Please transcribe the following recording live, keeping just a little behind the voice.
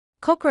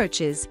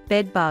Cockroaches,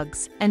 bed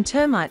bugs, and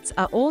termites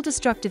are all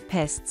destructive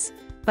pests,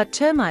 but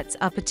termites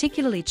are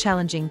particularly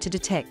challenging to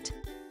detect.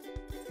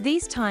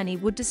 These tiny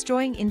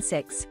wood-destroying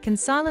insects can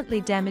silently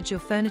damage your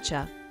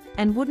furniture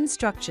and wooden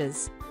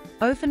structures,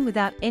 often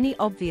without any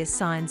obvious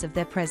signs of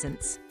their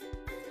presence.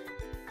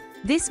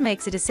 This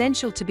makes it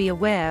essential to be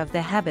aware of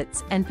their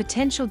habits and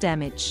potential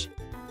damage,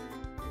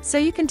 so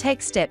you can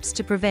take steps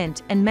to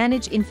prevent and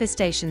manage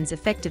infestations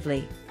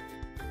effectively.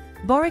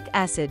 Boric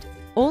acid,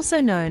 also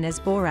known as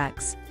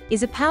borax,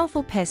 is a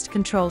powerful pest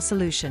control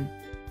solution.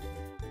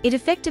 It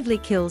effectively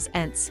kills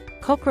ants,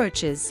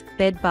 cockroaches,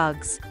 bed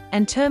bugs,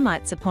 and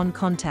termites upon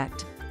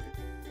contact.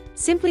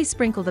 Simply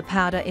sprinkle the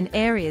powder in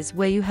areas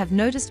where you have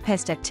noticed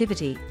pest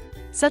activity,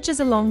 such as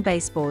along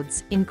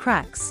baseboards, in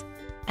cracks,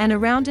 and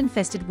around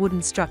infested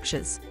wooden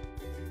structures.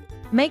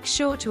 Make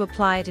sure to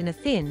apply it in a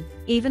thin,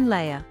 even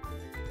layer.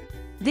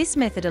 This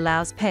method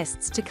allows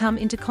pests to come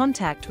into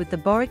contact with the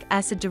boric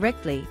acid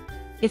directly,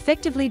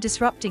 effectively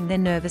disrupting their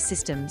nervous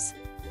systems.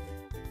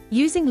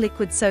 Using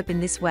liquid soap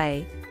in this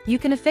way, you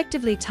can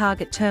effectively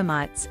target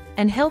termites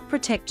and help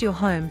protect your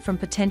home from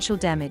potential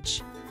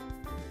damage.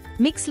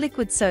 Mix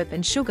liquid soap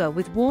and sugar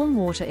with warm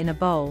water in a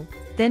bowl,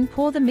 then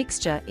pour the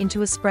mixture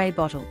into a spray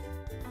bottle.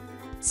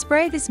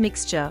 Spray this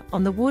mixture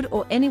on the wood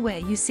or anywhere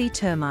you see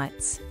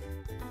termites.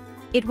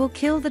 It will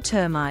kill the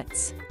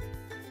termites.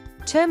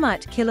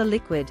 Termite killer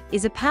liquid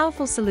is a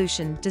powerful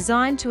solution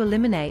designed to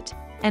eliminate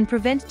and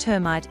prevent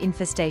termite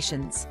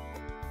infestations.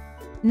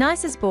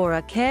 Nice's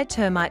Bora Care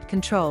Termite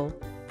Control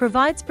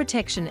provides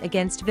protection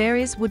against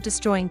various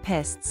wood-destroying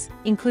pests,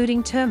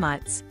 including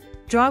termites,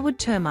 drywood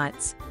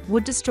termites,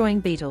 wood-destroying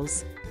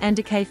beetles, and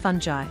decay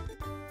fungi.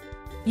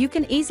 You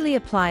can easily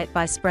apply it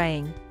by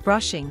spraying,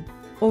 brushing,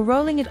 or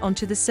rolling it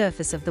onto the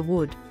surface of the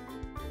wood.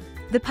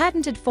 The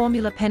patented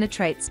formula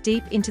penetrates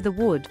deep into the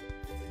wood,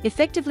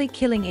 effectively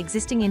killing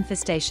existing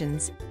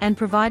infestations and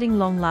providing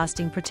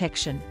long-lasting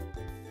protection.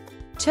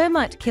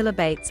 Termite killer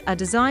baits are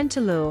designed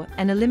to lure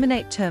and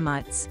eliminate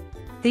termites.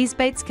 These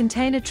baits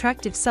contain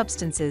attractive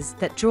substances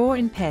that draw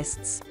in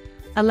pests,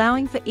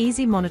 allowing for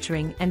easy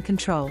monitoring and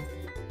control.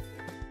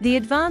 The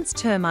Advanced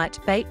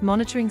Termite Bait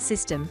Monitoring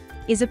System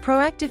is a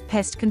proactive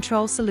pest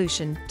control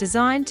solution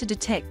designed to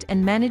detect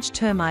and manage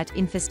termite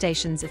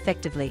infestations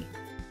effectively.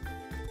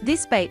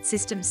 This bait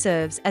system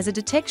serves as a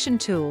detection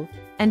tool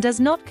and does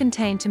not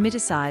contain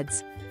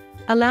termiticides,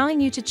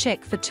 allowing you to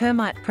check for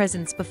termite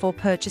presence before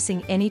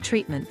purchasing any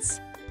treatments.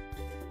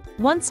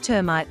 Once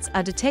termites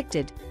are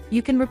detected,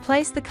 you can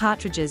replace the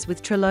cartridges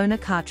with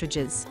Trelona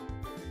cartridges.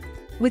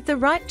 With the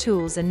right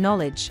tools and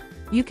knowledge,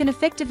 you can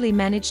effectively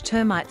manage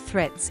termite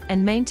threats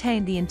and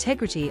maintain the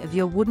integrity of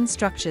your wooden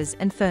structures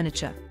and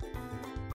furniture.